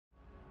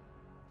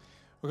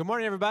Well, good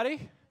morning,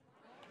 everybody.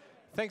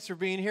 Thanks for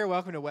being here.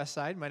 Welcome to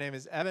Westside. My name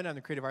is Evan. I'm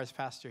the creative arts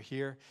pastor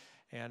here,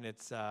 and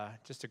it's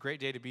just a great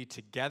day to be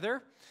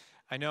together.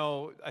 I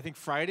think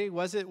Friday,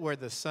 was it, where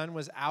the sun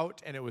was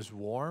out and it was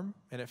warm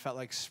and it felt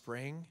like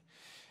spring?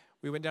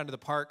 We went down to the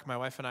park, my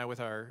wife and I,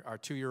 with our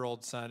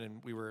 2-year-old son,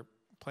 and we were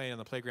playing on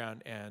the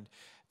playground, and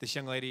this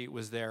young lady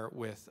was there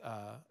with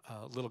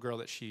a little girl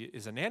that she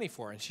is a nanny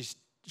for, and she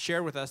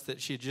shared with us that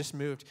she had just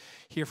moved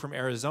here from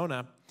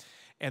Arizona.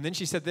 And then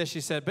she said this,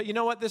 she said, but you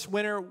know what, this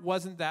winter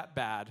wasn't that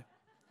bad.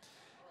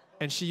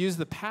 And she used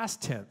the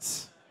past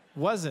tense,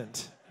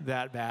 wasn't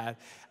that bad.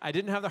 I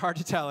didn't have the heart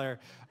to tell her,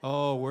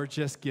 oh, we're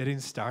just getting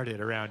started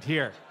around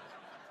here.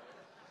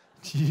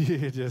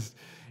 Just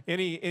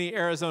any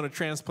Arizona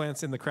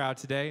transplants in the crowd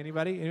today?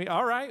 Anybody?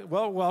 All right,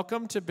 well,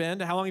 welcome to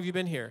Bend. How long have you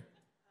been here?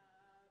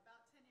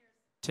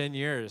 About 10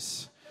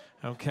 years.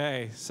 10 years.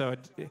 Okay, so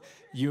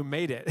you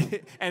made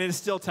it. And it's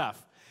still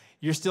tough.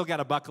 You're still got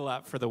to buckle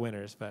up for the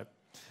winters, but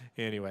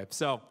anyway,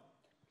 so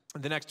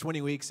the next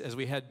 20 weeks as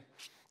we head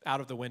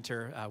out of the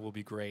winter will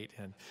be great.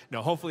 And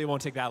no, hopefully it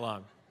won't take that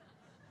long.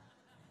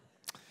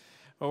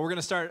 Well, we're going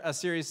to start a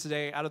series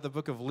today out of the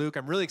book of Luke.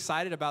 I'm really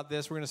excited about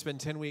this. We're going to spend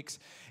 10 weeks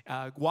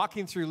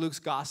walking through Luke's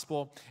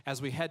gospel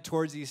as we head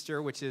towards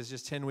Easter, which is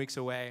just 10 weeks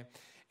away.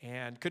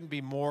 And couldn't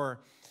be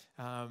more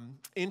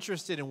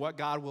interested in what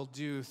God will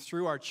do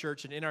through our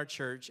church and in our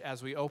church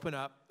as we open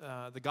up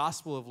the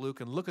gospel of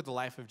Luke and look at the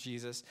life of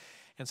Jesus.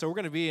 And so we're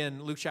going to be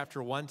in Luke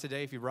chapter 1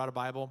 today, if you brought a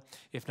Bible.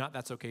 If not,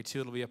 that's okay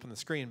too. It'll be up on the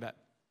screen. But,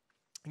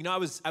 you know, I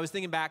was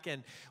thinking back,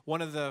 and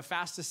one of the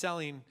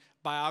fastest-selling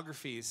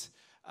biographies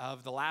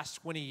of the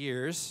last 20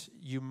 years,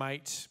 you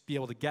might be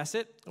able to guess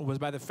it, was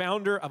by the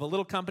founder of a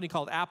little company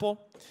called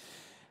Apple.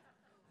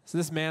 So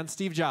this man,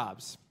 Steve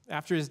Jobs,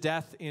 after his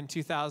death in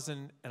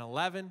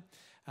 2011,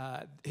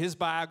 his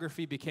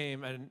biography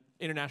became an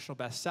international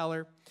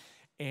bestseller.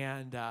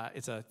 And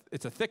it's a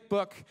thick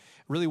book,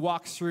 really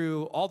walks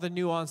through all the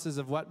nuances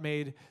of what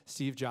made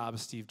Steve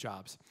Jobs Steve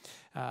Jobs.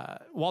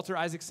 Walter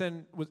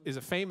Isaacson is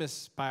a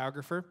famous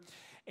biographer,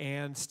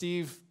 and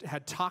Steve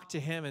had talked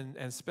to him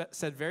and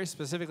said very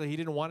specifically he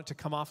didn't want it to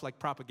come off like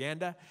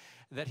propaganda,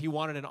 that he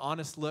wanted an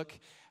honest look,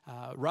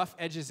 rough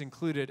edges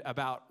included,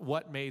 about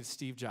what made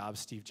Steve Jobs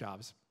Steve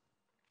Jobs.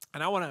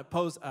 And I want to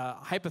pose a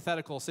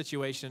hypothetical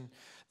situation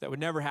that would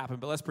never happen,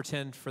 but let's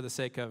pretend for the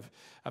sake of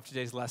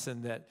today's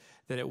lesson that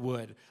it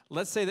would.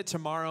 Let's say that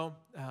tomorrow,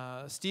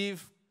 not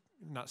Steve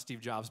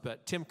Jobs,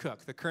 but Tim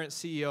Cook, the current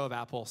CEO of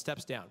Apple,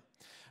 steps down.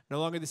 No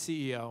longer the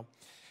CEO.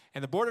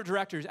 And the board of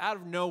directors, out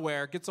of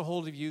nowhere, gets a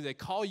hold of you. They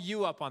call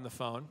you up on the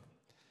phone,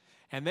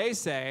 and they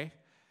say,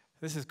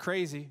 this is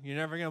crazy. You're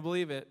never going to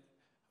believe it,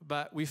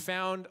 but we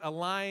found a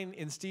line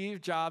in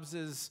Steve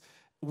Jobs'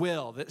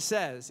 will that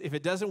says, if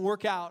it doesn't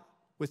work out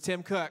with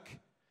Tim Cook,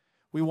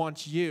 we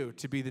want you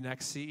to be the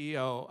next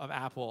CEO of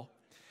Apple.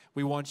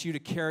 We want you to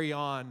carry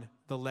on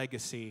the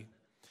legacy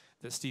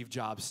that Steve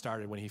Jobs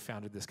started when he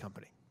founded this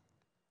company.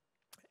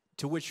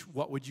 To which,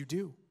 what would you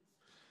do?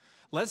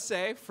 Let's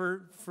say,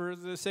 for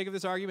the sake of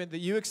this argument, that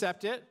you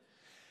accept it,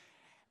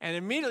 and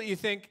immediately you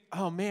think,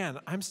 oh man,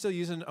 I'm still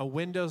using a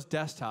Windows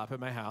desktop at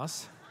my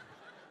house.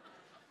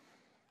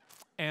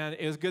 And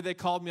it was good they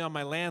called me on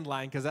my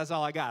landline, because that's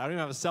all I got. I don't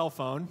even have a cell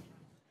phone.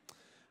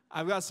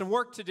 I've got some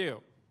work to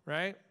do,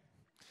 right?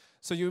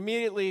 So you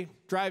immediately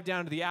drive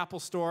down to the Apple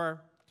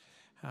store,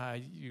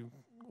 you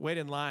wait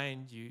in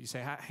line, you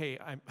say, hey,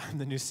 I'm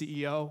the new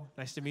CEO,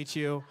 nice to meet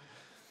you.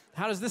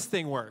 How does this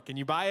thing work? And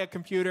you buy a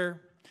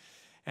computer,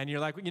 and you're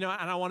like, and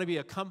I want to be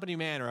a company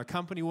man or a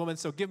company woman,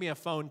 so give me a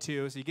phone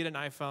too. So you get an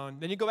iPhone.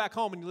 Then you go back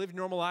home and you live your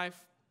normal life,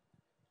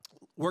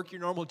 work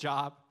your normal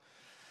job,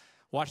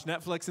 watch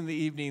Netflix in the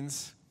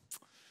evenings,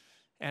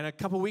 and a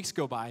couple weeks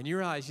go by, and you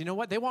realize, you know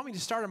what, they want me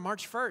to start on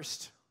March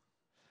 1st.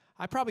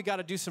 I probably got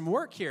to do some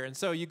work here. And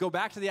so you go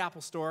back to the Apple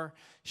store,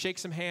 shake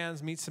some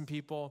hands, meet some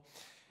people.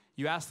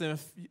 You ask them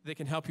if they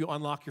can help you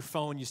unlock your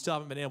phone. You still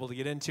haven't been able to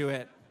get into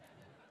it.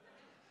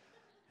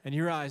 And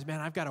you realize,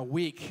 man, I've got a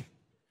week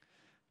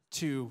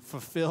to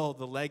fulfill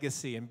the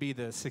legacy and be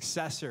the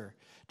successor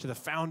to the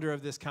founder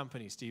of this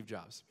company, Steve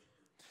Jobs.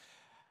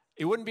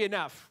 It wouldn't be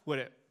enough, would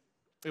it?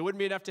 It wouldn't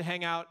be enough to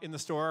hang out in the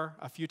store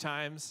a few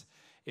times.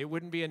 It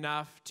wouldn't be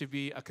enough to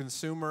be a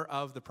consumer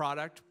of the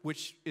product,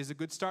 which is a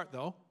good start,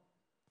 though.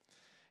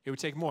 It would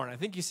take more. And I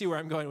think you see where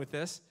I'm going with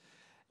this,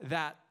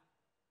 that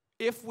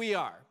if we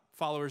are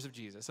followers of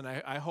Jesus, and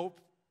I hope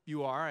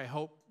you are, I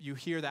hope you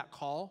hear that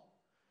call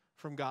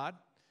from God,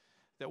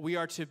 that we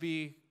are to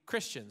be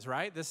Christians,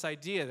 right? This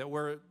idea that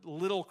we're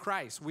little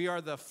Christ. We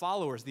are the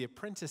followers, the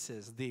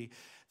apprentices, the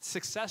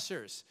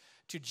successors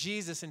to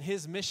Jesus and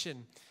his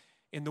mission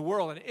in the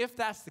world. And if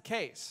that's the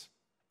case,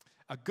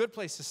 a good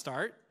place to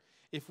start,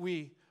 if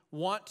we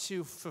want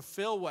to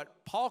fulfill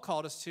what Paul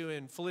called us to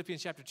in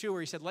Philippians chapter 2,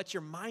 where he said, let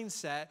your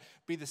mindset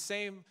be the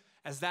same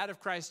as that of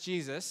Christ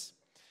Jesus.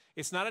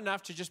 It's not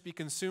enough to just be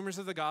consumers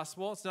of the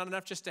gospel. It's not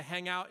enough just to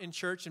hang out in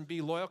church and be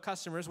loyal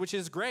customers, which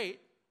is great.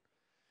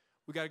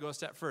 We got to go a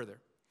step further.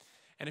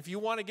 And if you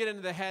want to get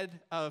into the head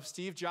of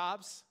Steve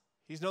Jobs,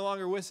 He's no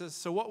longer with us.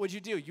 So what would you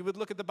do? You would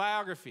look at the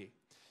biography.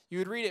 You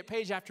would read it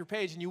page after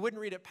page, and you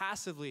wouldn't read it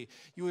passively.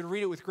 You would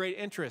read it with great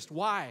interest.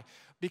 Why?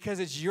 Because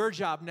it's your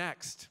job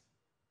next.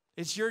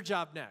 It's your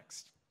job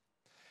next.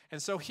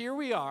 And so here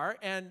we are,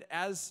 and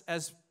as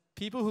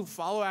people who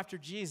follow after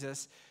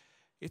Jesus,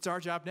 it's our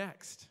job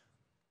next.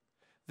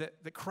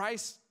 That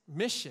Christ's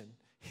mission,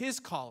 his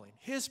calling,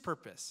 his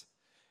purpose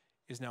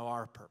is now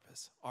our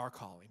purpose, our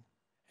calling,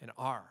 and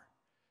our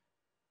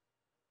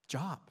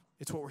job.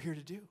 It's what we're here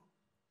to do.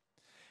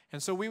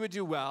 And so we would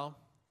do well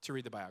to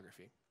read the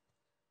biography.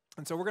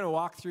 And so we're going to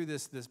walk through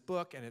this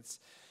book, and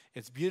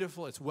it's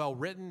beautiful. It's well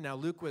written. Now,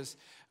 Luke was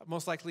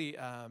most likely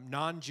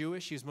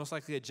non-Jewish. He was most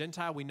likely a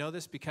Gentile. We know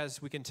this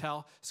because we can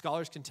tell,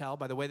 scholars can tell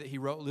by the way that he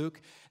wrote Luke,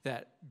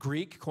 that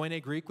Greek,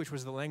 Koine Greek, which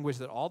was the language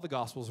that all the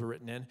Gospels were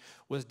written in,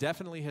 was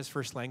definitely his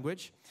first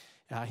language.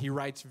 He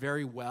writes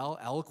very well,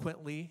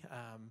 eloquently.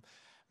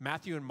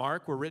 Matthew and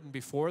Mark were written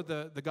before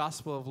the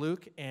Gospel of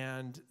Luke,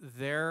 and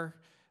their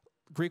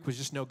Greek was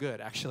just no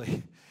good,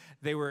 actually.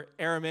 They were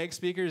Aramaic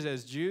speakers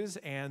as Jews,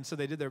 and so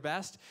they did their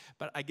best.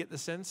 But I get the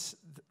sense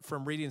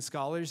from reading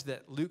scholars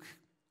that Luke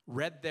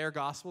read their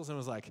Gospels and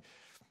was like,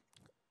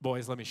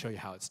 boys, let me show you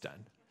how it's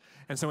done.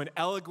 And so in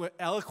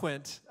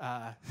eloquent,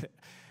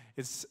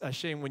 it's a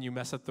shame when you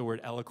mess up the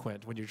word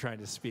eloquent when you're trying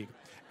to speak.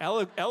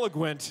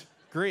 Eloquent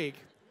Greek,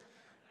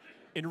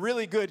 in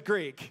really good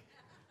Greek,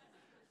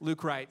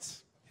 Luke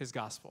writes his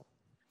Gospel.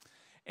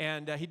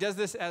 And he does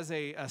this as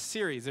a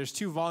series. There's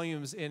 2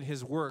 volumes in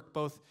his work.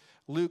 Both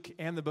Luke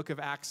and the book of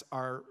Acts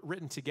are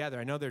written together.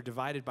 I know they're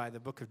divided by the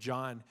book of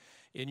John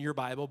in your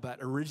Bible, but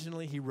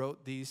originally he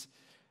wrote these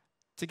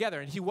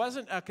together. And he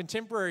wasn't a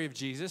contemporary of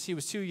Jesus. He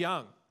was too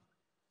young.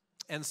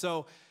 And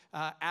so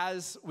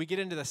as we get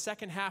into the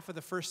second half of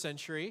the first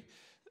century,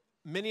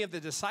 many of the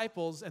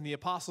disciples and the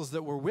apostles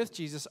that were with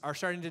Jesus are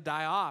starting to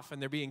die off,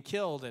 and they're being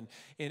killed. And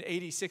in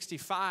AD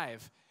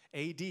 65,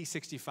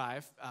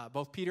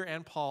 both Peter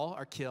and Paul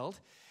are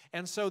killed.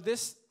 And so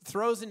this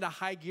throws into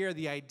high gear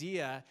the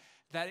idea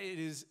that it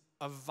is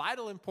of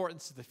vital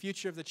importance to the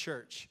future of the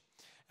church,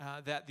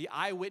 that the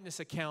eyewitness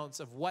accounts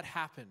of what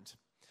happened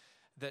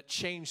that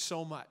changed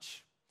so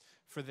much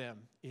for them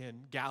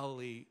in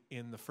Galilee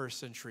in the first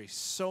century,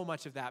 so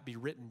much of that be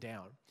written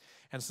down.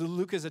 And so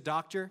Luke is a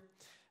doctor.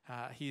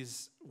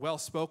 He's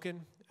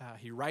well-spoken.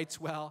 He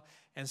writes well.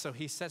 And so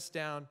he sets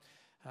down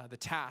the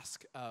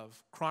task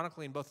of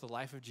chronicling both the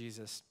life of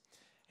Jesus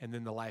and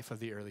then the life of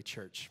the early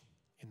church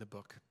in the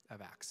book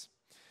of Acts.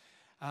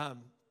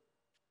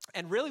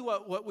 And really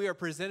what we are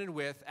presented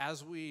with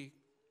as we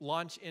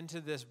launch into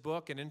this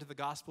book and into the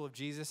gospel of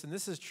Jesus, and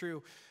this is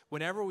true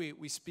whenever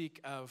we speak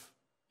of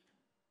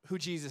who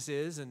Jesus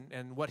is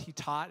and what he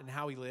taught and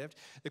how he lived,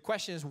 the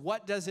question is,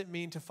 what does it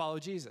mean to follow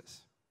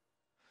Jesus?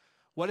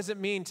 What does it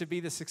mean to be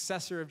the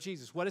successor of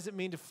Jesus? What does it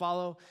mean to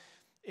follow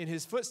in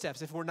his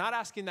footsteps? If we're not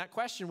asking that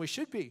question, we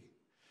should be.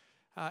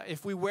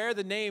 If we wear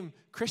the name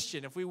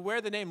Christian, if we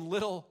wear the name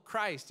Little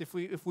Christ, if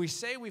we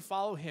say we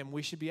follow him,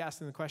 we should be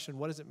asking the question,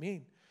 what does it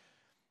mean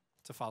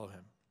to follow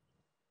him?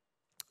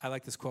 I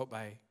like this quote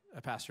by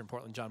a pastor in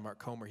Portland, John Mark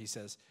Comer. He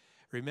says,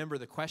 remember,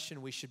 the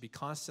question we should be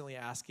constantly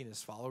asking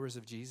as followers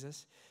of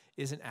Jesus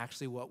isn't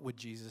actually what would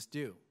Jesus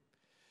do.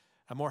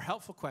 A more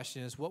helpful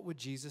question is, what would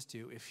Jesus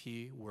do if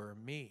he were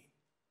me?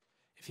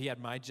 If he had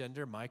my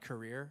gender, my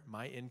career,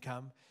 my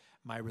income,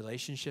 my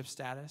relationship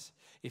status,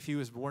 if he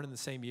was born in the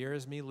same year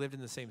as me, lived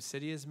in the same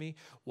city as me,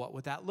 what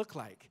would that look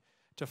like?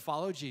 To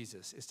follow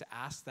Jesus is to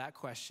ask that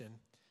question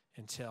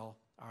until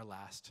our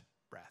last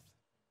breath.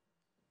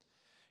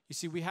 You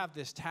see, we have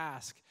this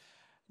task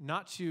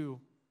not to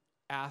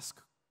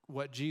ask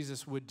what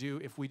Jesus would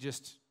do if we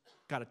just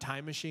got a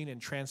time machine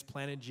and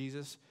transplanted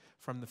Jesus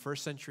from the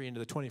first century into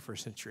the 21st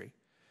century.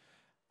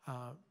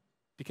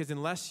 Because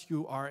unless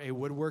you are a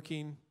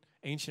woodworking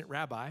ancient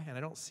rabbi, and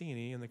I don't see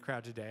any in the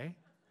crowd today,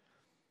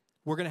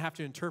 we're going to have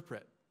to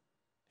interpret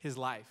his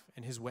life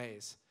and his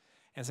ways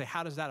and say,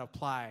 how does that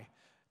apply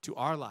to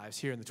our lives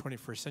here in the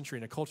 21st century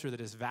in a culture that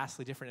is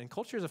vastly different? And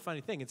culture is a funny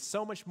thing. It's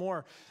so much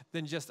more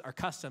than just our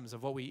customs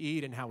of what we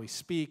eat and how we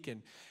speak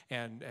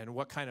and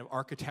what kind of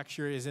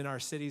architecture is in our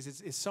cities.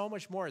 It's so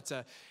much more.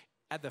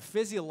 At the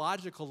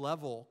physiological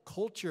level,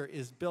 culture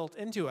is built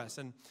into us.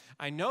 And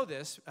I know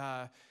this,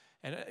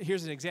 and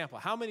here's an example.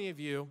 How many of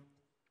you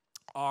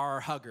are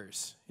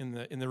huggers in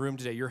the room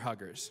today? You're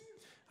huggers.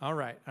 All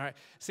right.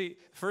 See,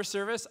 first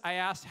service, I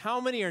asked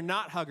how many are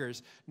not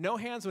huggers. No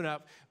hands went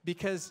up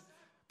because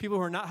people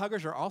who are not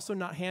huggers are also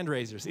not hand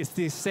raisers. It's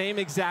the same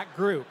exact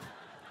group.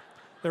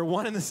 They're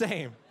one and the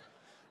same.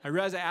 I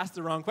realized I asked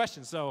the wrong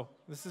question, so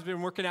this has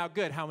been working out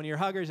good. How many are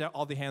huggers?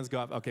 All the hands go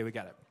up. Okay, we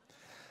got it.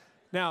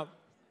 Now,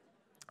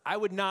 I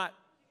would not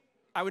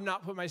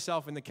put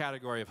myself in the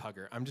category of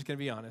hugger. I'm just going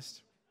to be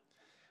honest.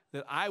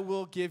 That I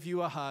will give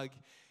you a hug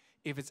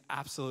if it's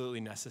absolutely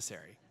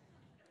necessary.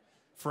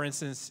 For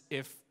instance,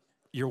 if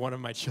you're one of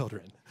my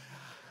children.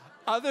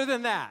 Other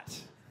than that,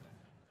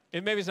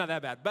 maybe it's not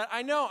that bad. But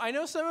I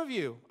know some of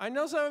you. I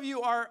know some of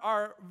you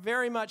are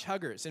very much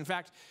huggers. In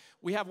fact,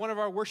 we have one of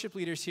our worship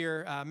leaders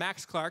here,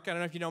 Max Clark. I don't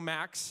know if you know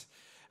Max.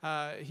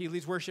 He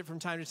leads worship from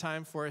time to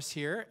time for us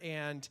here,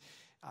 and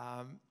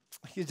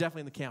he's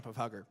definitely in the camp of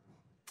hugger.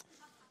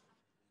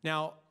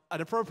 Now,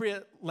 an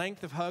appropriate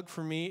length of hug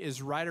for me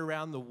is right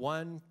around the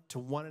 1 to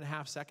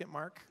 1.5 second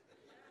mark,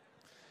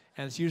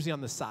 and it's usually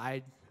on the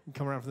side. You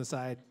come around from the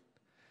side,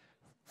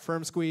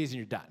 firm squeeze, and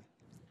you're done.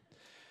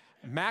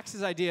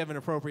 Max's idea of an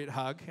appropriate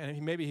hug,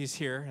 and maybe he's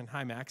here, and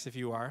hi, Max, if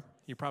you are.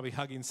 You're probably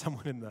hugging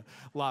someone in the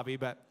lobby,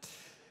 but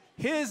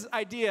his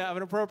idea of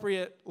an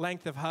appropriate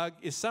length of hug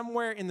is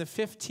somewhere in the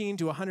 15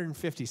 to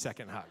 150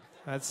 second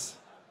hug.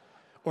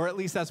 Or at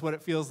least that's what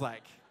it feels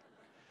like.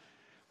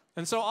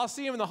 And so I'll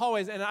see him in the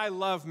hallways, and I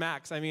love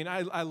Max. I mean,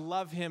 I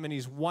love him, and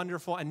he's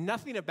wonderful, and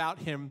nothing about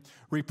him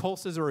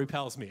repulses or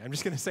repels me. I'm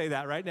just going to say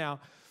that right now.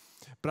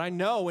 But I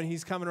know when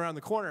he's coming around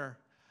the corner,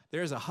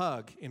 there's a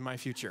hug in my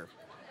future.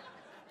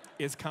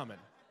 It's coming.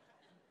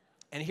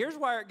 And here's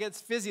where it gets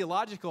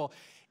physiological,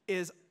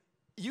 is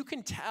you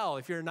can tell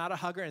if you're not a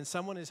hugger and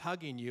someone is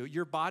hugging you,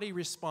 your body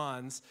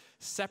responds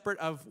separate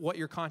of what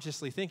you're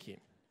consciously thinking.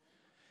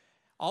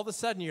 All of a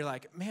sudden, you're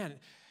like, man,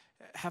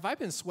 have I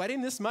been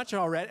sweating this much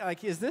already?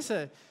 Like, is this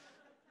and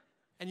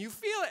you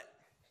feel it.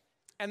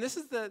 And this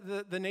is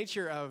the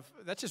nature of,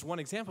 that's just one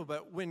example,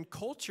 but when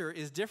culture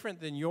is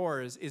different than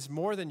yours, is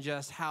more than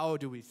just how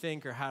do we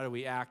think or how do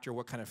we act or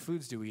what kind of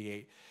foods do we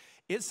eat.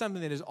 It's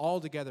something that is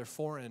altogether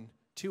foreign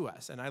to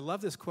us. And I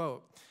love this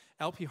quote.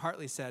 L.P.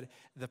 Hartley said,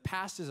 the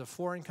past is a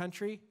foreign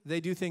country. They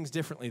do things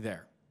differently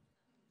there.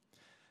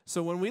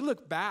 So when we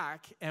look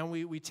back and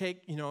we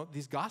take,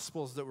 these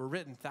gospels that were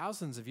written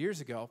thousands of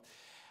years ago,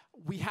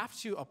 we have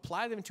to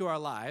apply them to our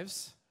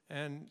lives,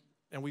 and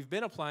we've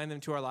been applying them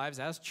to our lives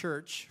as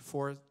church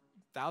for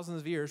thousands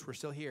of years. We're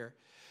still here.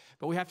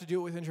 But we have to do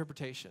it with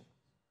interpretation.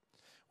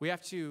 We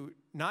have to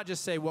not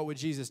just say, what would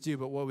Jesus do,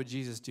 but what would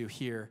Jesus do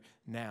here,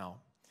 now,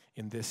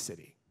 in this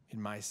city,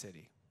 in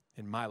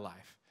my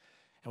life.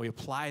 And we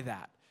apply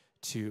that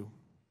to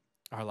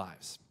our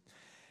lives.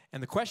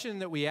 And the question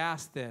that we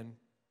ask then,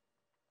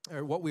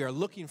 or what we are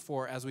looking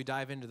for as we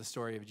dive into the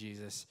story of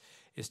Jesus,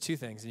 is two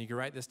things, and you can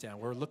write this down.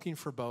 We're looking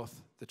for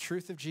both the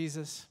truth of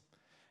Jesus,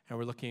 and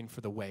we're looking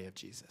for the way of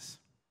Jesus.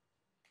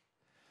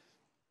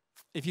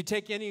 If you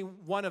take any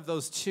one of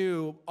those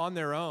two on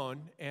their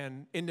own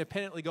and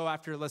independently go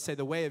after, let's say,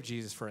 the way of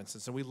Jesus, for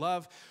instance, and we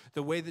love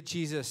the way that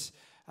Jesus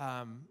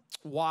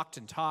walked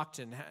and talked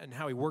and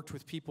how he worked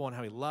with people and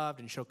how he loved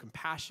and showed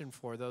compassion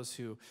for those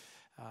who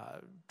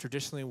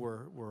traditionally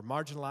were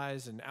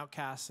marginalized and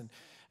outcasts.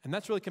 And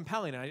that's really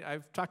compelling.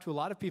 I've talked to a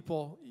lot of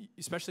people,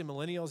 especially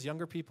millennials,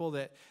 younger people,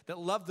 that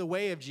love the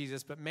way of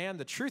Jesus, but man,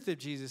 the truth of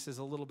Jesus is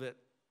a little bit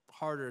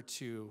harder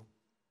to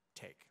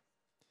take.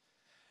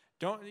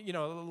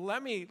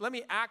 Let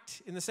me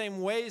act in the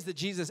same ways that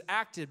Jesus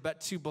acted,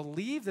 but to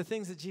believe the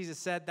things that Jesus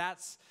said,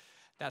 that's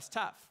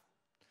tough.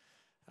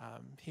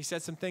 He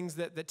said some things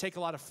that take a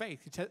lot of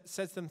faith. He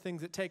said some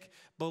things that take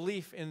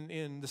belief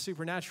in the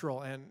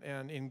supernatural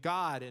and in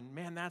God, and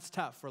man, that's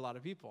tough for a lot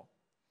of people.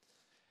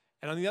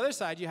 And on the other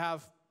side, you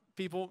have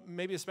people,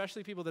 maybe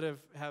especially people that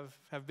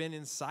have been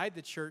inside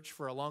the church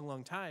for a long,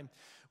 long time,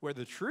 where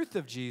the truth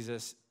of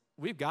Jesus,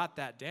 we've got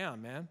that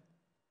down, man.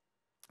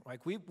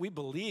 Like we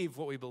believe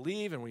what we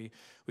believe, and we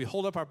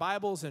hold up our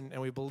Bibles, and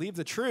we believe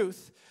the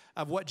truth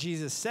of what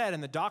Jesus said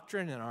and the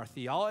doctrine and our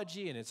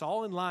theology, and it's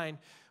all in line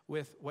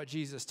with what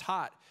Jesus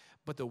taught.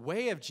 But the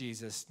way of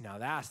Jesus, now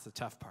that's the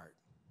tough part.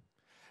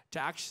 To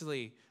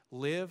actually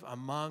live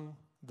among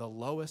the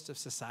lowest of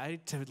society,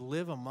 to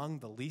live among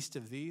the least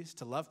of these,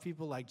 to love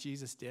people like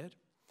Jesus did.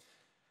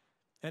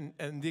 And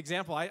the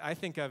example I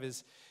think of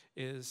is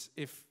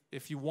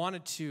if you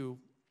wanted to,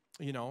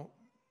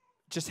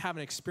 just have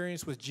an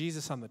experience with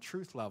Jesus on the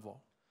truth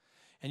level,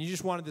 and you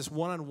just wanted this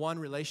one-on-one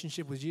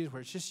relationship with Jesus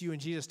where it's just you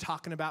and Jesus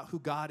talking about who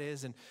God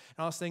is. And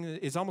I was thinking,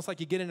 it's almost like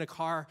you get in a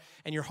car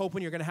and you're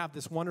hoping you're going to have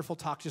this wonderful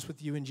talk just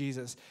with you and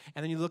Jesus.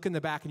 And then you look in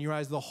the back and you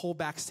realize the whole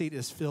back seat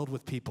is filled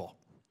with people.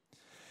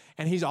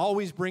 And he's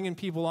always bringing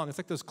people along. It's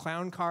like those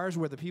clown cars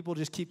where the people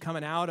just keep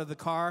coming out of the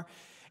car.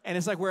 And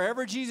it's like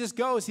wherever Jesus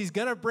goes, he's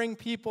going to bring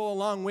people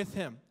along with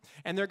him.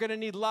 And they're going to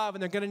need love,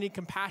 and they're going to need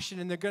compassion,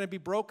 and there's going to be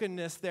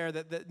brokenness there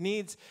that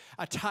needs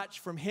a touch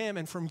from him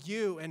and from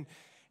you.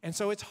 And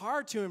so it's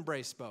hard to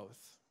embrace both.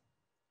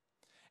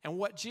 And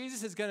what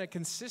Jesus is going to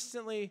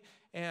consistently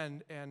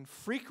and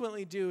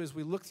frequently do as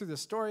we look through the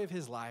story of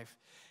his life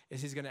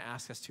is he's going to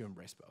ask us to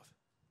embrace both.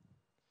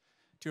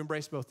 To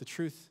embrace both the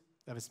truth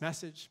of his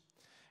message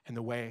and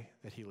the way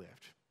that he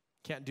lived.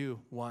 Can't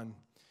do one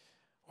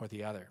or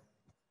the other.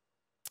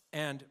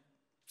 And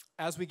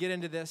as we get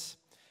into this,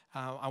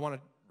 I want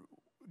to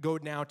go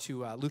now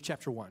to Luke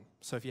chapter 1.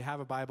 So if you have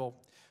a Bible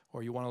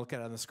or you want to look at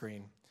it on the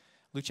screen,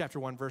 Luke chapter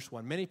 1, verse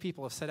 1. Many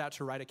people have set out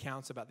to write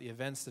accounts about the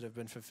events that have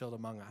been fulfilled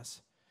among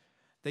us.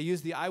 They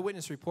use the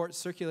eyewitness reports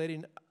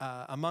circulating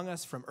among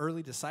us from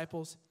early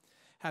disciples.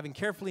 Having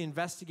carefully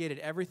investigated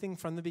everything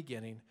from the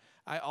beginning,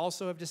 I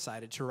also have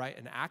decided to write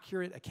an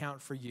accurate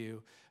account for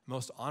you,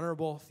 most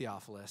honorable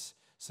Theophilus,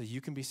 so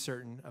you can be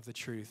certain of the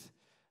truth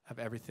of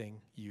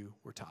everything you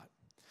were taught.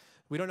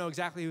 We don't know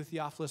exactly who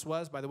Theophilus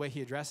was by the way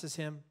he addresses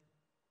him.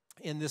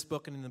 in this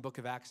book and in the book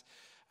of Acts,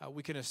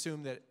 we can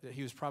assume that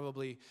he was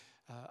probably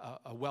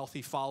a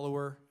wealthy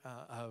follower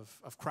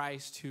of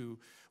Christ who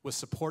was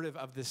supportive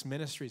of this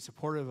ministry,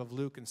 supportive of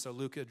Luke. And so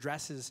Luke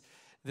addresses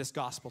this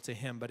gospel to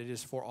him, but it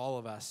is for all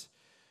of us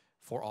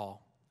for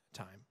all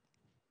time.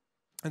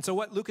 And so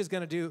what Luke is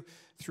going to do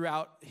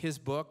throughout his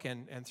book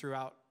and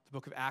throughout the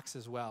book of Acts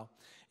as well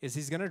is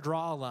he's going to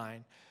draw a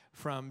line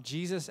from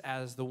Jesus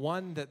as the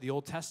one that the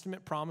Old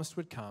Testament promised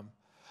would come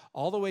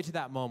all the way to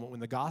that moment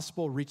when the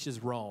gospel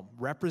reaches Rome,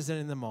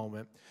 representing the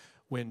moment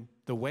when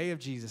the way of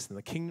Jesus and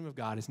the kingdom of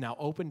God is now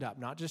opened up,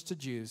 not just to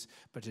Jews,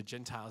 but to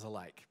Gentiles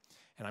alike.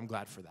 And I'm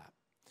glad for that.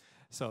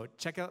 So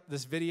check out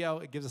this video.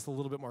 It gives us a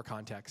little bit more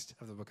context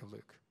of the book of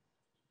Luke.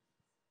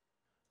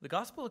 The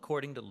Gospel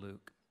according to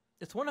Luke.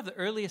 It's one of the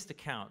earliest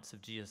accounts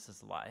of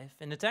Jesus' life,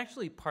 and it's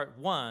actually part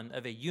one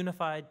of a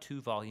unified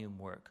 2-volume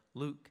work,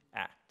 Luke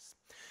Acts.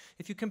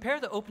 If you compare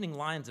the opening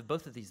lines of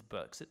both of these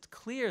books, it's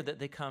clear that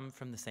they come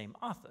from the same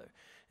author.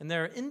 And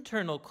there are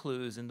internal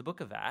clues in the book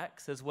of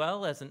Acts, as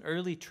well as an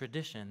early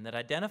tradition that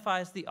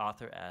identifies the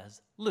author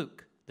as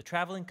Luke, the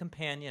traveling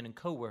companion and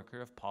co-worker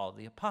of Paul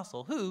the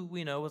Apostle, who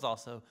we know was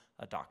also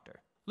a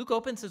doctor. Luke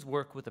opens his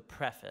work with a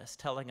preface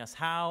telling us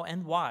how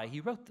and why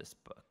he wrote this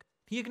book.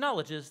 He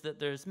acknowledges that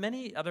there's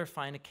many other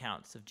fine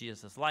accounts of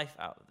Jesus' life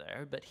out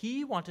there, but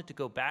he wanted to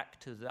go back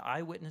to the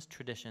eyewitness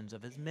traditions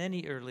of as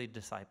many early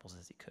disciples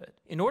as he could,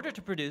 in order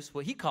to produce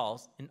what he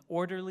calls an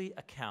orderly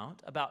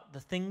account about the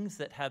things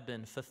that have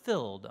been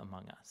fulfilled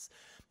among us.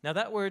 Now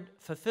that word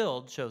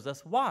fulfilled shows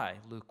us why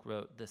Luke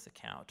wrote this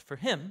account. For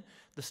him,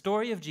 the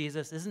story of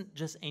Jesus isn't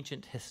just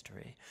ancient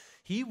history.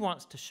 He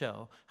wants to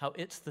show how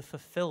it's the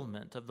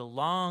fulfillment of the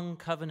long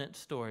covenant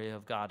story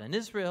of God and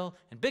Israel,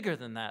 and bigger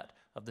than that,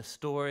 of the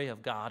story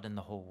of God and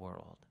the whole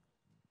world.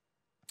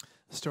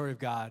 The story of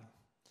God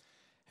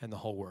and the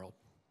whole world.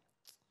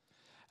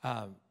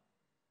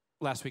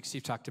 Last week,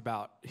 Steve talked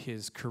about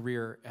his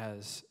career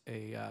as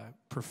a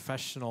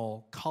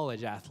professional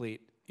college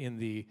athlete in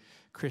the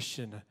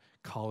Christian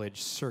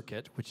college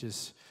circuit, which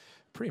is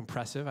pretty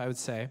impressive, I would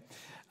say.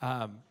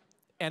 And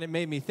it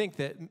made me think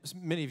that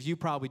many of you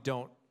probably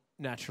don't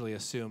naturally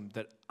assume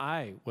that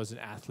I was an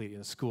athlete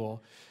in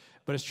school,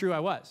 but it's true I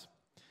was.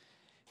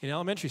 In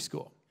elementary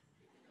school,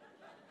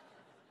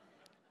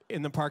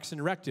 in the Parks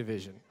and Rec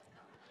division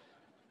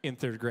in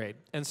 3rd grade.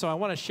 And so I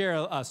want to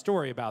share a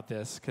story about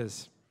this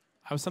because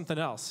I was something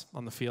else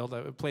on the field.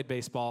 I played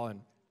baseball,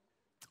 and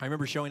I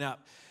remember showing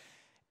up,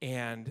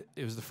 and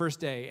it was the first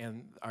day,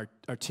 and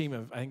our team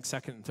of, I think,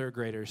 2nd and 3rd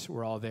graders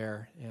were all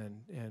there,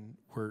 and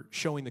were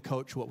showing the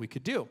coach what we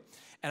could do.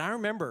 And I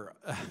remember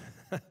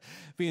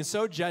being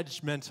so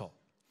judgmental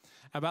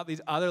about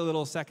these other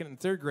little 2nd and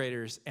 3rd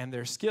graders and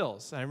their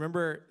skills. I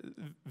remember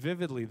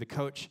vividly the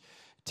coach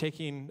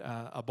taking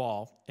a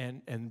ball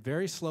and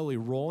very slowly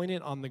rolling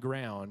it on the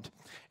ground,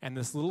 and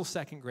this little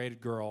 2nd grade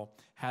girl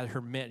had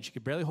her mitt. She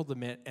could barely hold the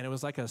mitt, and it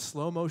was like a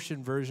slow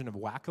motion version of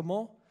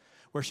whack-a-mole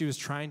where she was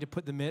trying to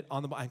put the mitt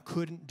on the ball and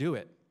couldn't do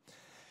it.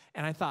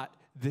 And I thought,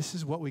 this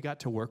is what we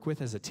got to work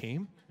with as a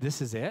team?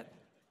 This is it?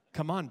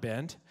 Come on,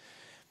 Bend.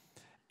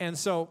 And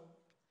so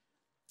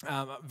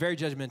very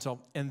judgmental.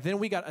 And then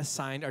we got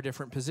assigned our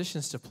different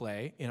positions to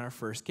play in our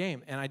first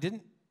game. And I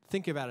didn't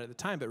think about it at the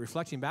time, but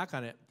reflecting back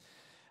on it,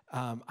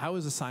 I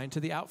was assigned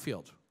to the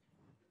outfield.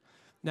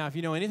 Now, if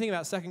you know anything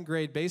about 2nd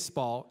grade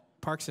baseball,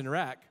 Parks and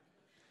Rec,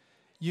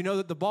 you know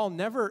that the ball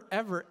never,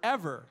 ever,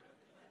 ever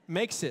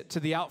makes it to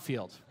the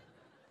outfield.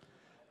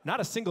 Not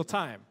a single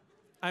time.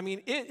 I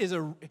mean, it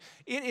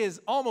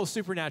is almost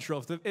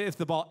supernatural if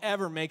the ball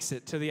ever makes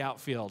it to the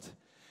outfield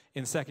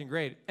in 2nd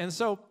grade. And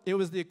so it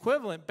was the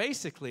equivalent,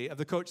 basically, of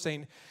the coach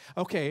saying,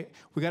 okay,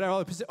 we got our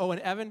other position. Oh,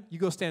 and Evan, you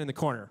go stand in the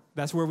corner.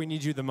 That's where we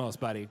need you the most,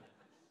 buddy.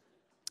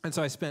 And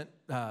so I spent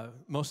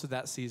most of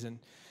that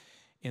season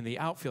in the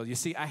outfield. You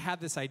see, I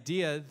had this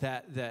idea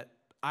that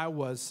I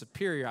was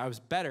superior, I was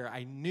better,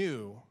 I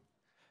knew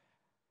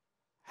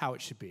how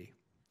it should be.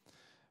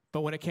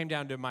 But when it came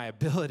down to my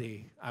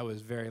ability, I was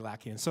very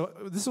lacking. And so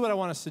this is what I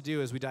want us to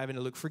do as we dive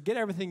into Luke. Forget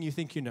everything you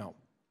think you know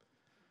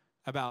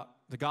about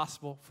the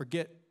gospel.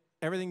 Forget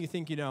everything you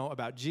think you know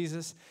about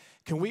Jesus.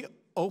 Can we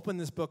open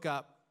this book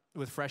up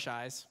with fresh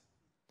eyes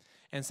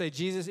and say,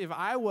 Jesus, if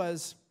I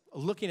was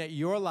looking at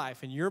your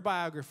life and your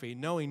biography,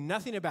 knowing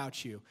nothing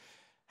about you,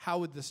 how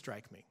would this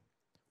strike me?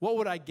 What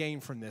would I gain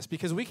from this?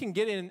 Because we can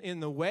get in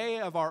the way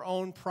of our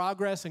own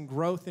progress and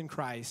growth in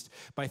Christ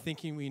by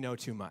thinking we know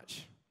too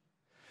much,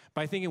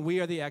 by thinking we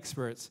are the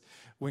experts,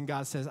 when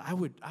God says, I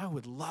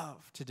would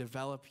love to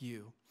develop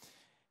you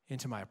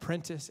into my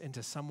apprentice,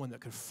 into someone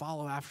that could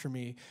follow after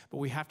me, but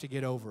we have to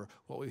get over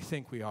what we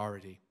think we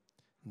already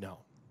know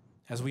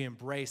as we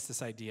embrace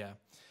this idea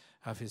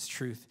of his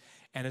truth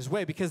and his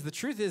way. Because the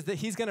truth is that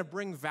he's going to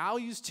bring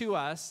values to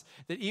us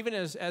that even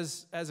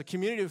as a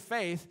community of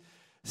faith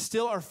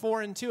still are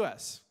foreign to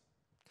us.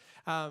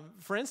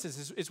 For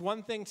instance, it's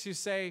one thing to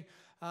say,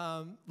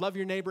 love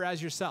your neighbor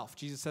as yourself.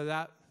 Jesus said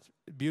that.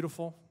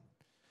 Beautiful.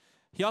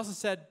 He also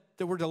said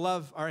that we're to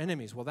love our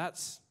enemies. Well,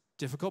 that's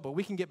difficult, but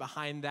we can get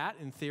behind that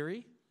in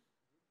theory.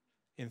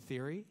 In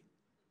theory.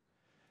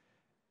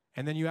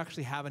 And then you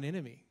actually have an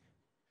enemy.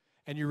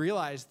 And you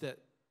realize that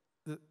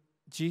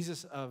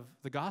Jesus of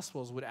the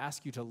Gospels would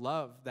ask you to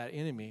love that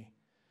enemy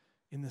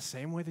in the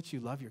same way that you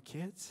love your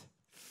kids.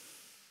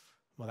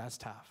 Well, that's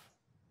tough.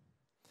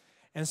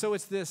 And so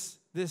it's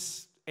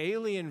this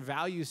alien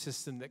value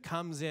system that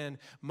comes in,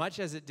 much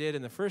as it did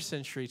in the first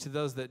century to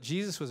those that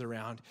Jesus was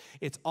around.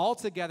 It's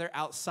altogether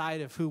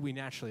outside of who we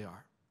naturally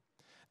are.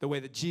 The way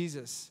that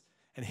Jesus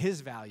and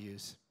his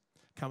values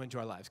come into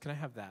our lives. Can I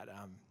have that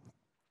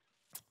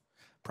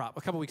prop?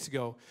 A couple weeks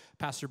ago,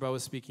 Pastor Bo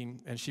was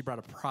speaking, and she brought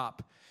a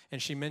prop,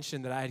 and she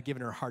mentioned that I had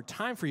given her a hard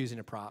time for using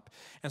a prop.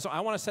 And so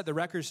I want to set the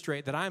record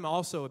straight that I'm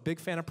also a big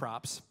fan of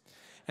props.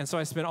 And so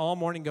I spent all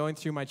morning going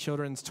through my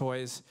children's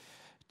toys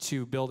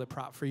to build a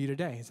prop for you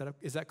today.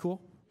 Is that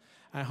cool?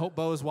 I hope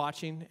Bo is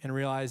watching and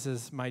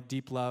realizes my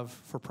deep love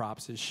for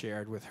props is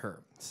shared with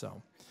her.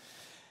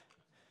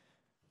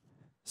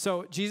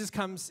 So Jesus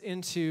comes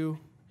into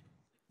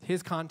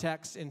his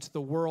context, into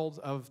the world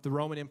of the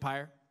Roman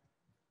Empire.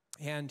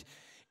 And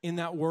in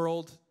that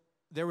world,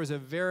 there was a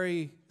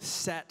very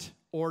set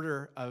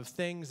order of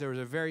things. There was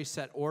a very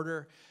set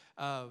order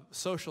of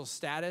social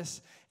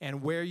status.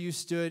 And where you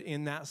stood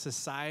in that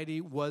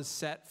society was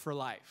set for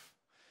life.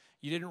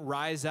 You didn't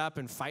rise up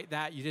and fight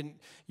that. You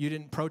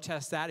didn't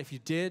protest that. If you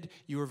did,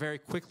 you were very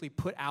quickly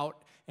put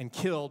out and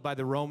killed by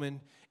the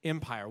Roman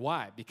Empire.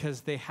 Why? Because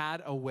they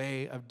had a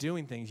way of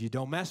doing things. You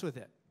don't mess with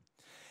it.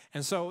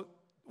 And so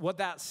what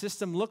that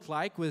system looked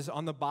like was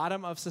on the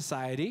bottom of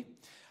society,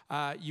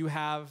 you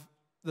have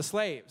the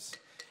slaves.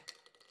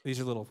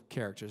 These are little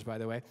characters, by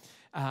the way.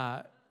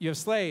 You have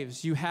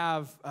slaves. You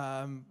have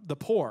the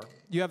poor.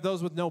 You have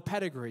those with no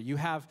pedigree. You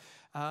have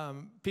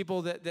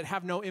people that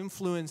have no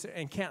influence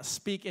and can't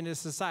speak into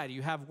society.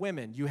 You have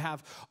women. You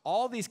have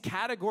all these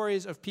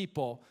categories of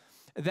people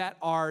that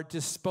are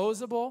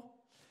disposable,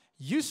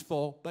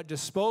 useful, but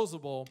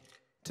disposable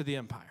to the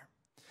empire.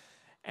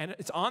 And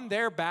it's on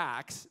their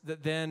backs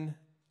that then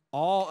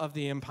all of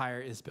the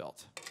empire is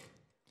built.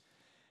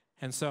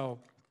 And so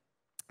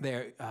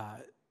the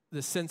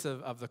sense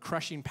of the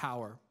crushing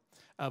power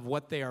of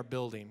what they are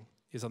building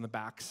is on the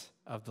backs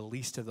of the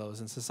least of those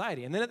in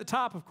society. And then at the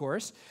top, of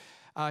course,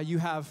 you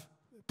have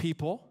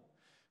people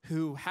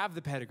who have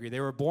the pedigree. They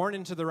were born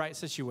into the right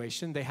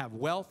situation. They have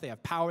wealth, they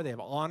have power, they have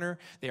honor,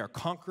 they are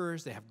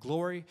conquerors, they have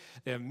glory,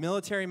 they have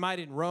military might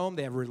in Rome,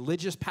 they have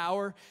religious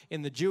power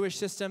in the Jewish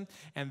system,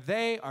 and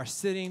they are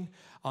sitting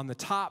on the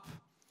top,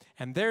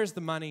 and there's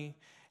the money,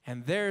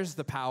 and there's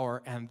the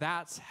power, and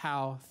that's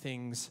how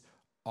things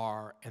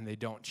are, and they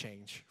don't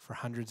change for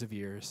hundreds of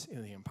years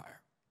in the empire.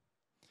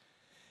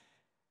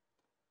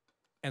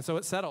 And so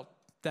it's settled.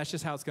 That's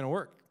just how it's going to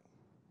work.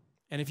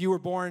 And if you were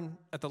born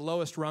at the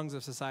lowest rungs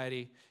of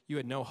society, you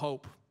had no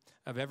hope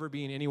of ever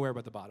being anywhere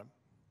but the bottom.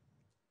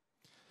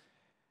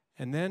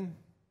 And then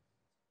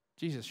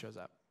Jesus shows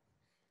up.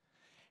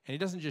 And he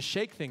doesn't just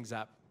shake things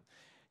up,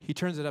 he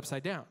turns it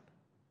upside down.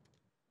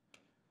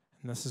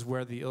 And this is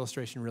where the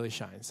illustration really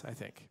shines, I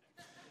think.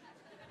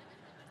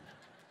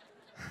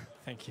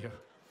 Thank you.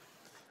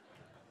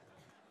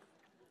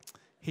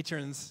 He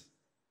turns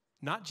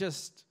not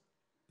just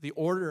the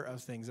order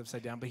of things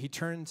upside down, but he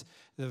turns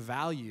the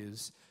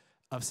values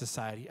of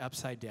society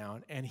upside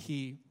down, and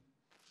he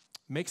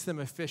makes them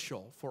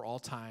official for all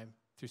time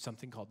through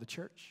something called the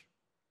church.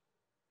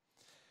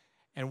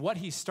 And what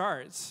he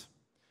starts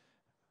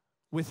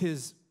with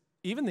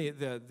even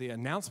the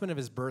announcement of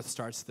his birth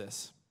starts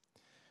this,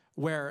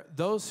 where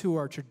those who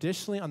are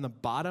traditionally on the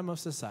bottom of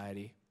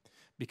society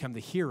become the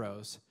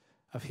heroes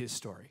of his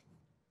story.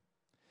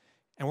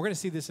 And we're going to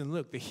see this in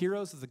Luke. The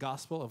heroes of the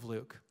Gospel of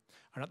Luke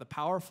are not the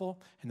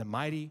powerful and the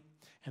mighty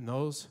and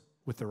those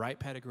with the right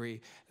pedigree.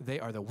 They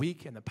are the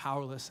weak and the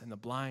powerless and the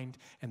blind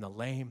and the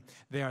lame.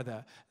 They are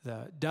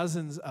the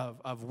dozens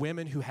of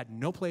women who had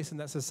no place in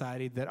that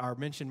society that are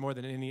mentioned more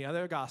than any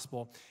other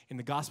gospel. In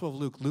the Gospel of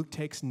Luke, Luke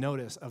takes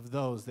notice of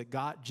those that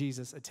got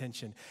Jesus'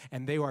 attention,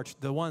 and they are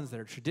the ones that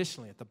are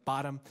traditionally at the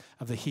bottom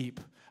of the heap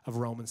of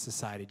Roman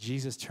society.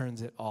 Jesus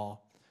turns it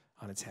all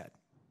on its head.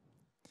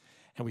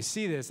 And we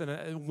see this,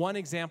 and one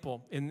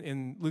example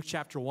in Luke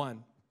chapter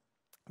 1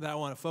 that I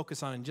want to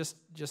focus on in just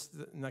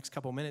the next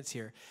couple minutes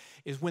here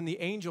is when the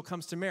angel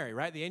comes to Mary,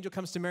 right? The angel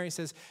comes to Mary and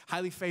says,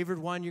 highly favored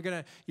one, you're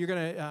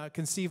gonna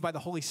conceive by the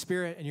Holy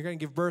Spirit, and you're gonna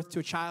give birth to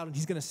a child, and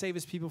he's gonna save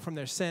his people from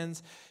their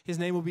sins. His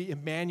name will be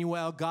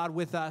Emmanuel, God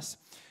with us.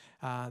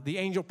 The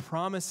angel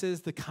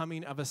promises the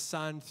coming of a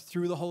son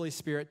through the Holy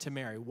Spirit to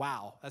Mary.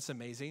 Wow, that's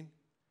amazing.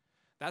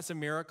 That's a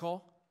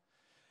miracle.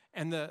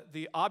 And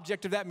the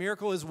object of that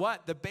miracle is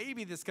what? The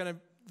baby that's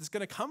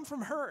gonna come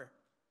from her.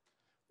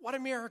 What a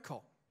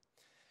miracle.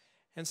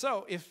 And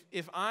so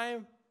if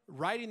I'm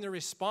writing the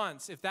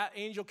response, if that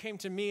angel came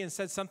to me and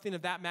said something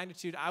of that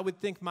magnitude, I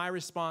would think my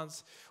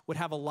response would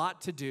have a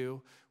lot to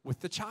do with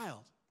the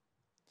child.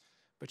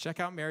 But check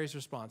out Mary's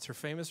response, her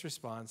famous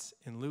response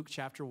in Luke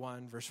chapter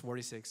 1, verse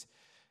 46.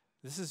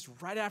 This is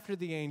right after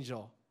the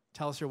angel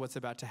tells her what's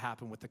about to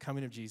happen with the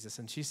coming of Jesus.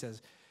 And she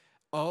says,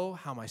 "Oh,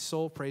 how my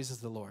soul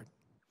praises the Lord,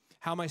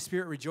 How my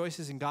spirit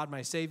rejoices in God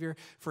my Savior,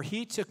 for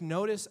he took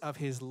notice of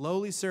his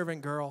lowly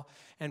servant girl,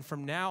 and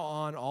from now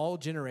on all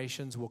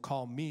generations will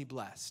call me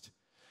blessed.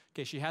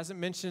 Okay, she hasn't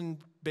mentioned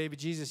baby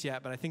Jesus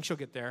yet, but I think she'll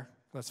get there.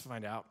 Let's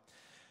find out.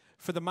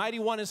 For the mighty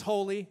one is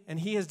holy, and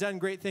he has done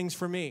great things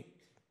for me.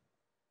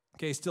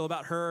 Okay, still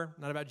about her,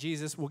 not about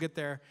Jesus. We'll get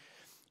there.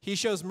 He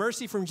shows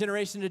mercy from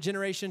generation to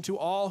generation to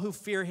all who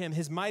fear him.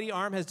 His mighty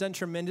arm has done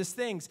tremendous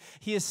things.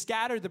 He has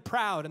scattered the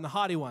proud and the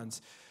haughty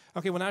ones.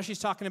 Okay, well, now she's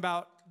talking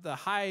about the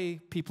high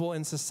people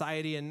in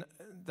society, and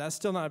that's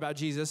still not about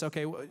Jesus.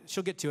 Okay, well,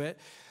 she'll get to it.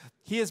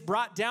 He has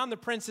brought down the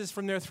princes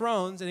from their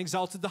thrones and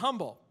exalted the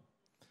humble.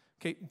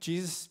 Okay,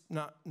 Jesus,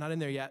 not in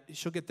there yet.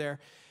 She'll get there.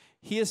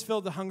 He has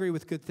filled the hungry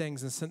with good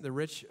things and sent the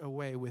rich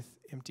away with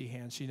empty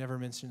hands. She never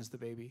mentions the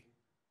baby.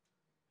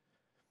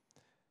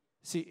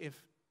 See,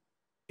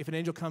 if an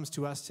angel comes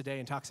to us today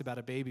and talks about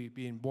a baby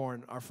being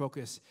born, our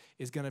focus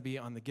is going to be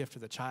on the gift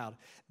of the child.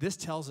 This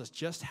tells us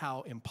just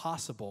how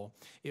impossible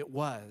it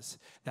was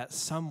that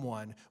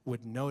someone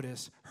would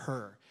notice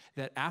her.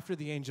 That after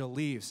the angel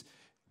leaves,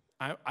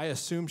 I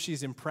assume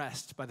she's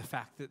impressed by the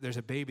fact that there's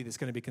a baby that's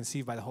going to be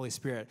conceived by the Holy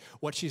Spirit.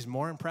 What she's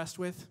more impressed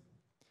with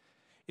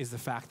is the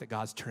fact that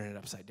God's turning it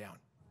upside down.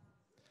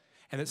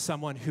 And that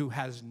someone who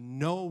has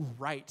no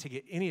right to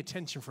get any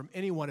attention from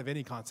anyone of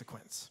any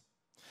consequence,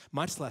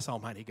 much less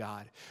Almighty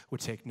God, would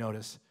take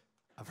notice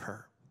of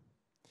her.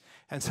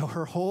 And so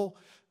her whole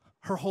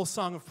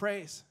song of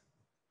praise,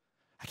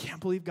 I can't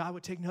believe God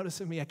would take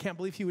notice of me. I can't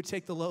believe he would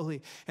take the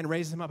lowly and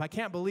raise them up. I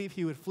can't believe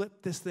he would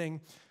flip this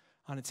thing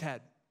on its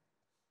head.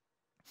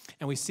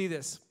 And we see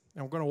this,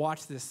 and we're going to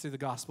watch this through the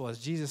gospel as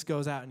Jesus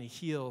goes out and he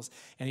heals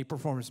and he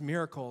performs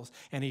miracles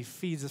and he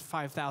feeds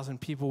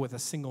 5,000 people with a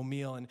single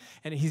meal.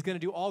 And he's going to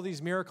do all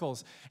these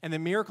miracles. And the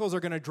miracles are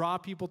going to draw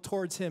people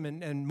towards him,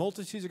 and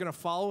multitudes are going to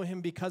follow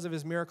him because of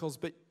his miracles.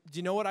 But do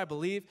you know what I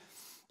believe?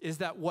 Is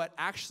that what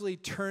actually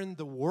turned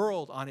the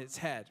world on its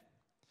head,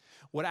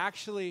 what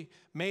actually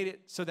made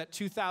it so that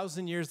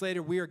 2,000 years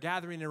later we are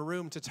gathering in a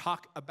room to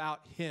talk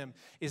about him,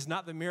 is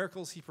not the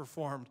miracles he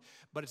performed,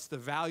 but it's the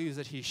values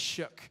that he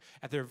shook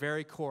at their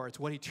very core. It's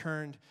what he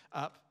turned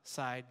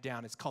upside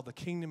down. It's called the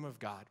kingdom of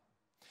God,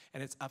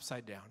 and it's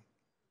upside down.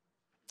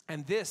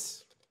 And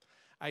this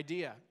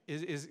idea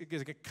is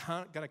going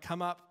to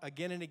come up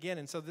again and again.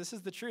 And so this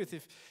is the truth.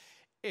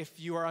 If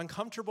you are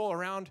uncomfortable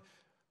around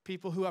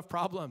people who have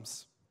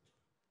problems,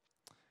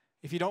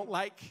 if you don't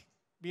like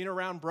being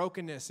around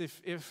brokenness,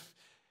 if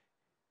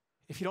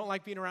you don't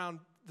like being around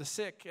the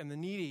sick and the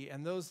needy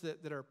and those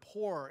that are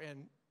poor,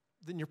 and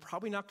then you're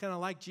probably not going to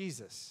like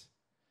Jesus,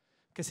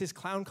 because his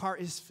clown car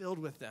is filled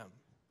with them.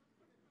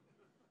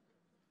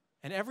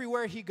 And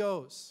everywhere he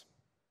goes,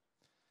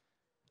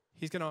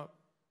 he's going to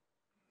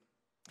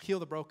heal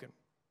the broken.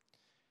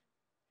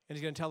 And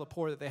he's going to tell the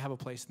poor that they have a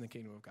place in the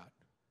kingdom of God.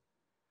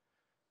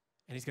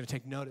 And he's going to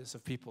take notice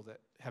of people that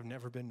have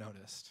never been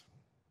noticed.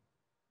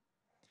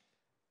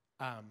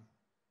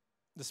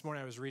 This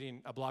morning I was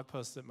reading a blog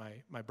post that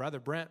my brother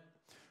Brent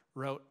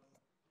wrote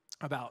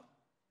about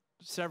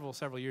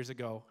several years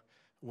ago,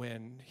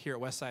 when here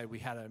at Westside we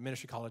had a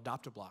ministry called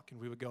Adopt a Block, and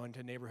we would go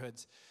into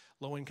neighborhoods,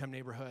 low-income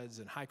neighborhoods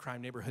and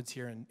high-crime neighborhoods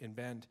here in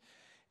Bend,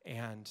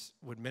 and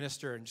would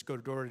minister and just go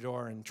door to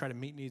door and try to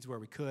meet needs where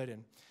we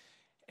could.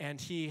 And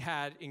he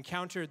had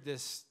encountered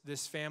this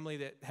family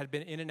that had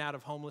been in and out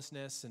of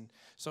homelessness. And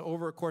so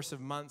over a course of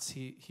months,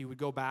 he would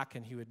go back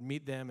and he would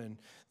meet them, and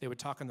they would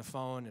talk on the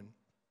phone.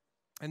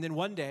 And then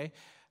one day,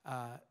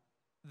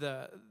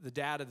 the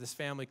dad of this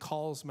family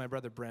calls my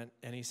brother Brent,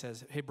 and he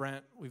says, "Hey,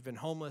 Brent, we've been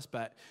homeless,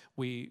 but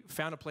we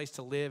found a place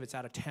to live. It's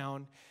out of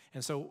town.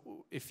 And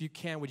so if you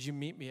can, would you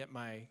meet me at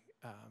my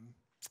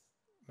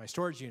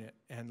storage unit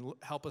and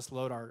help us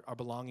load our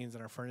belongings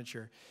and our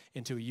furniture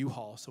into a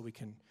U-Haul so we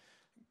can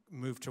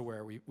move to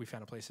where we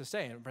found a place to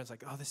stay?" And Brent's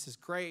like, "Oh, this is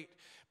great.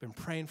 Been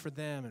praying for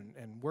them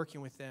and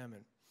working with them."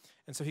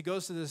 And so he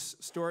goes to this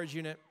storage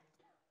unit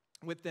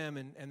with them,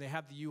 and they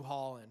have the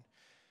U-Haul.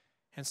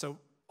 And so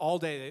all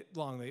day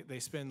long, they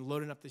spend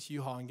loading up this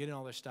U-Haul and getting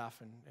all their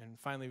stuff. And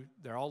finally,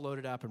 they're all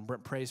loaded up, and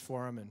Brent prays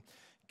for them and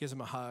gives them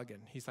a hug.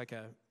 And he's like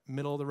a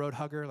middle-of-the-road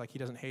hugger. Like, he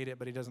doesn't hate it,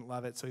 but he doesn't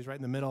love it. So he's right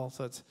in the middle.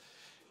 So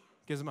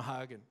gives them a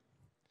hug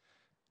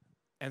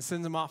and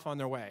sends them off on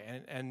their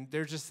way. And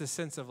there's just this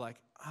sense of like,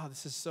 oh,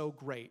 this is so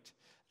great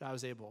that I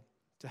was able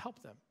to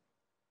help them.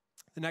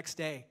 The next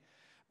day,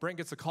 Brent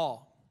gets a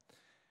call,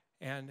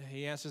 and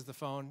he answers the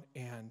phone,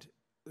 and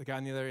the guy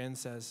on the other end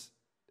says,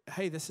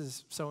 "Hey, this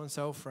is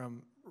so-and-so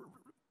from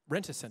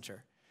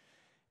Rent-A-Center,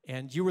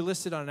 and you were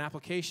listed on an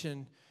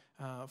application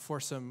for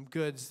some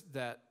goods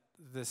that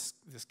this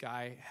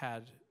guy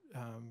had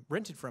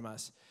rented from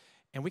us,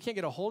 and we can't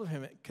get a hold of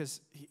him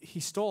because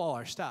he stole all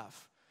our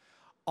stuff.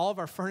 All of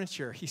our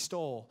furniture he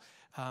stole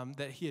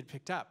that he had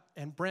picked up."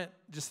 And Brent,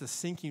 just the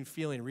sinking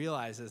feeling,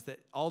 realizes that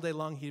all day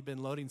long he'd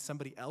been loading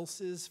somebody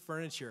else's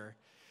furniture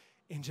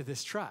into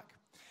this truck.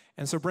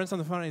 And so Brent's on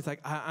the phone, and he's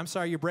like, "I'm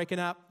sorry, you're breaking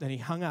up." And he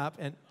hung up,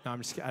 and no,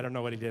 I'm just kidding. I don't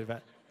know what he did,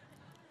 but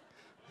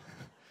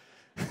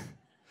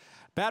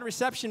bad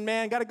reception,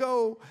 man, gotta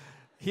go.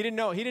 He didn't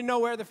know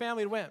where the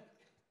family went.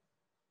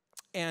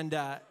 And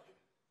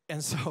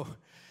so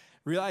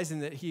realizing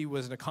that he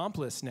was an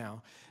accomplice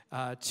now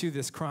to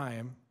this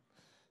crime,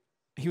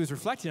 he was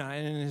reflecting on it.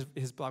 And in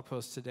his blog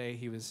post today,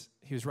 he was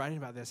writing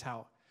about this,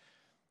 how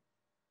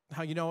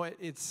you know what,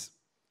 it's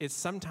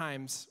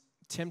sometimes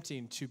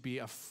tempting to be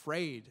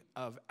afraid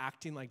of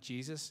acting like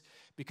Jesus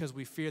because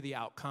we fear the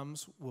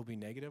outcomes will be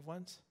negative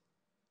ones.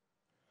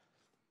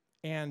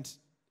 And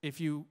if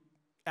you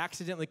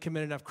accidentally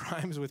commit enough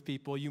crimes with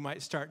people, you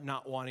might start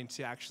not wanting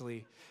to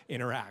actually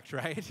interact,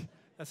 right?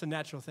 That's a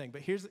natural thing.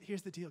 But here's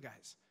the deal,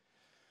 guys.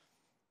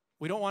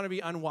 We don't want to be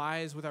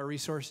unwise with our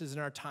resources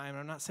and our time.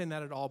 I'm not saying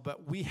that at all,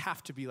 but we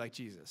have to be like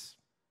Jesus.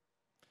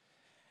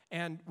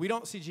 And we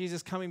don't see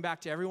Jesus coming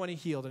back to everyone he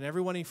healed and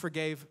everyone he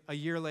forgave a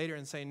year later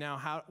and saying,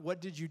 now,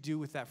 what did you do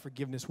with that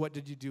forgiveness? What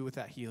did you do with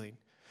that healing?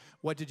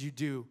 What did you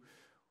do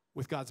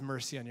with God's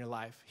mercy on your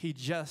life? He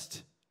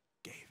just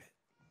gave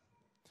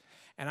it.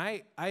 And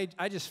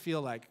I just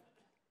feel like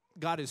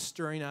God is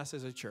stirring us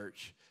as a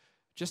church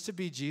just to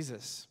be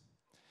Jesus.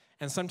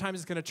 And sometimes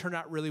it's going to turn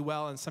out really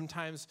well, and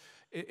sometimes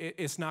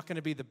it's not going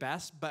to be the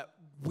best, but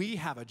we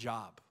have a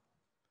job.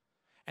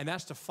 And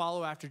that's to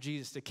follow after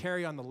Jesus, to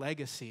carry on the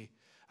legacy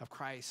of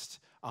Christ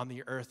on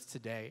the earth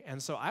today.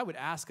 And so I would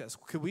ask us,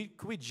 could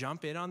we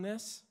jump in on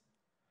this?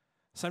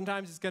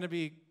 Sometimes it's going to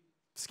be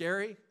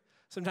scary.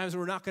 Sometimes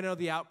we're not going to know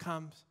the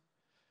outcomes.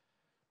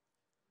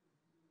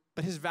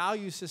 But his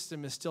value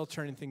system is still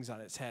turning things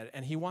on its head,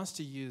 and he wants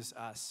to use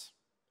us.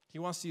 He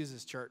wants to use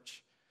his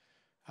church.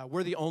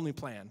 We're the only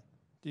plan.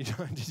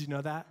 Did you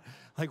know that?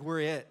 Like, we're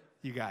it,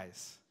 you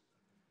guys.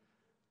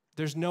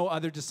 There's no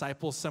other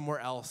disciples somewhere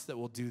else that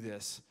will do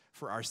this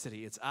for our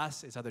city. It's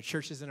us, it's other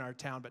churches in our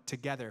town, but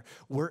together,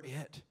 we're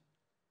it.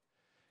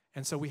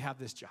 And so we have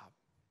this job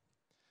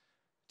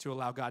to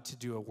allow God to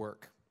do a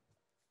work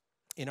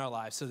in our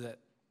lives so that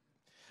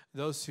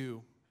those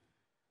who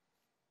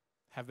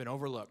have been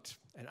overlooked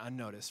and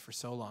unnoticed for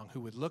so long, who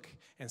would look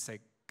and say,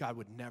 God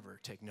would never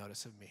take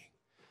notice of me,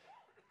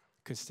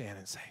 could stand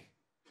and say,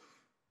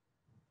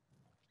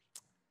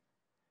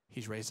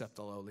 he's raised up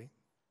the lowly.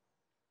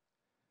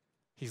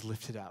 He's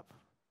lifted up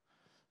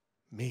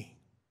me.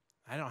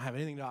 I don't have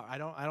anything to offer. I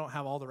don't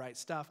have all the right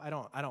stuff. I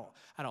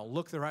don't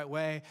look the right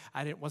way.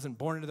 Wasn't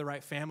born into the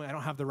right family. I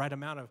don't have the right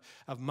amount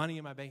of money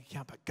in my bank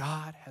account, but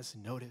God has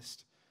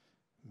noticed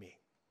me.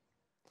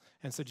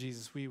 And so,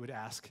 Jesus, we would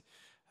ask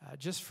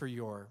just for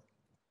your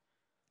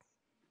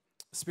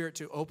Spirit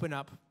to open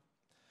up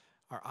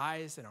our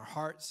eyes and our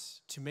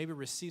hearts to maybe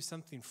receive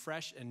something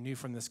fresh and new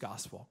from this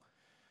gospel.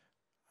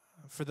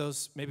 For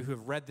those maybe who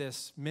have read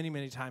this many,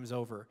 many times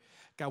over,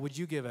 God, would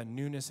you give a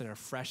newness and a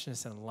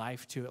freshness and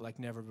life to it like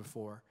never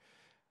before?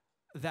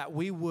 That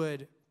we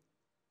would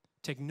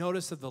take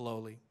notice of the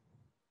lowly.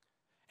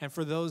 And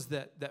for those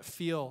that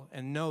feel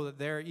and know that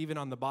they're even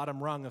on the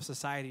bottom rung of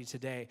society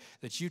today,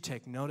 that you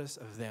take notice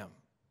of them,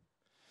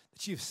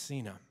 that you've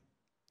seen them,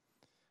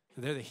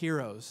 that they're the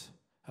heroes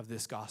of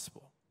this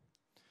gospel.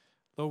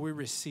 Lord, we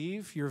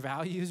receive your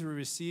values, we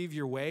receive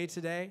your way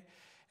today,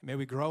 and may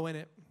we grow in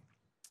it.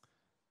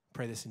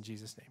 Pray this in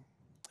Jesus' name.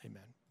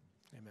 Amen.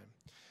 Amen.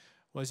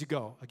 Well, as you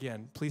go,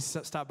 again, please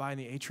stop by in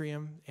the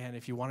atrium, and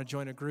if you want to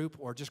join a group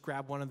or just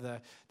grab one of the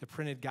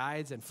printed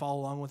guides and follow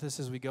along with us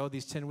as we go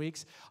these 10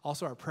 weeks.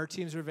 Also, our prayer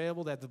teams are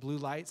available. They have the blue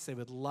lights. They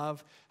would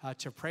love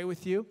to pray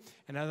with you.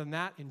 And other than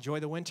that,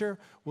 enjoy the winter.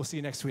 We'll see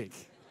you next week.